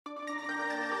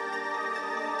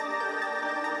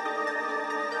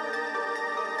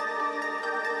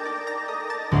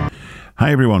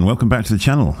Hi everyone, welcome back to the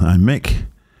channel. I'm Mick,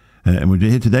 and we're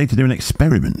here today to do an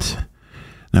experiment.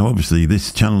 Now obviously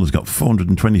this channel has got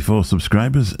 424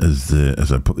 subscribers as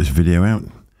I put this video out.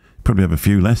 Probably have a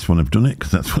few less when I've done it,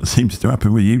 because that's what seems to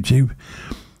happen with YouTube.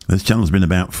 This channel's been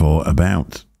about for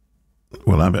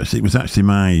well, it was actually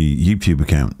my YouTube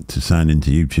account to sign into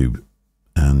YouTube,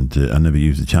 and I never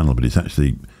used the channel, but it's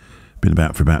actually been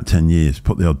about for about 10 years.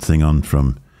 Put the odd thing on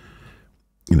from,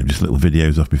 you know, just little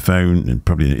videos off my phone, and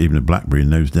probably even a BlackBerry in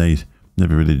those days.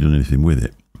 Never really done anything with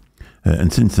it.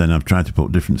 And since then, I've tried to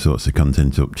put different sorts of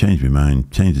content up, changed my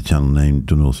mind, changed the channel name,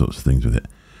 done all sorts of things with it.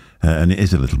 And it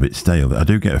is a little bit stale. I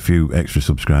do get a few extra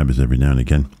subscribers every now and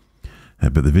again,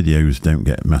 but the videos don't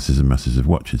get masses and masses of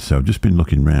watches. So I've just been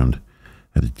looking round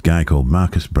at a guy called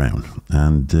Marcus Brown,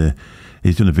 and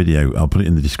he's done a video. I'll put it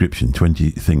in the description, 20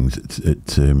 things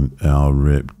that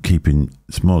are keeping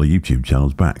smaller YouTube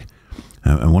channels back.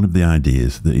 And one of the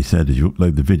ideas that he said is you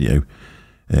upload the video,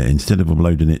 instead of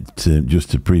uploading it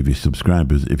just to previous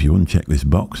subscribers, if you uncheck this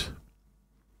box,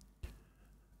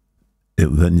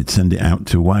 then send it out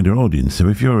to a wider audience. So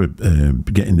if you're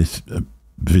getting this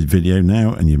video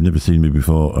now and you've never seen me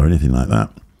before or anything like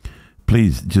that,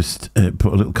 please just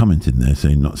put a little comment in there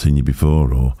saying not seen you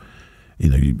before, or you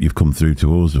know, you've come through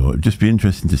to us, or it'd just be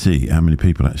interesting to see how many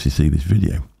people actually see this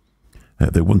video.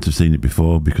 They wouldn't have seen it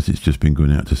before because it's just been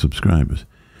going out to subscribers.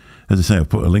 As I say, I've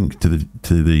put a link to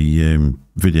the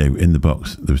video in the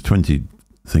box. There was 20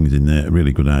 things in there,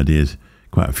 really good ideas.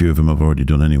 Quite a few of them I've already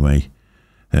done anyway.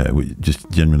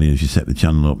 Just generally, as you set the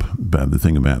channel up, but the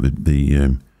thing about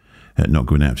the not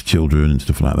going out to children and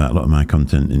stuff like that. A lot of my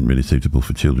content isn't really suitable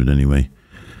for children anyway.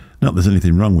 Not that there's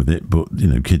anything wrong with it, but you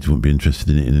know, kids won't be interested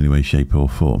in it in any way, shape, or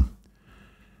form.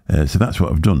 So that's what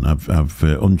I've done. I've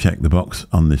unchecked the box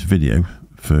on this video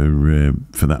for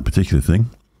that particular thing,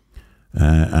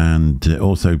 and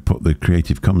also put the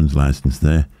Creative Commons license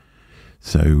there,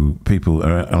 so people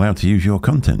are allowed to use your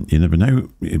content. You never know.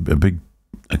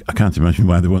 I can't imagine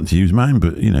why they want to use mine,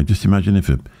 but you know, just imagine if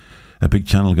a big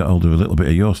channel got hold of a little bit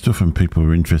of your stuff and people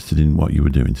were interested in what you were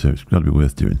doing. So it's got to be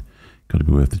worth doing. Got to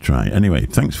be worth a try. Anyway,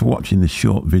 thanks for watching this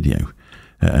short video,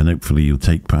 and hopefully you'll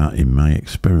take part in my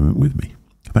experiment with me.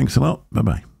 Thanks a lot.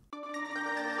 Bye-bye.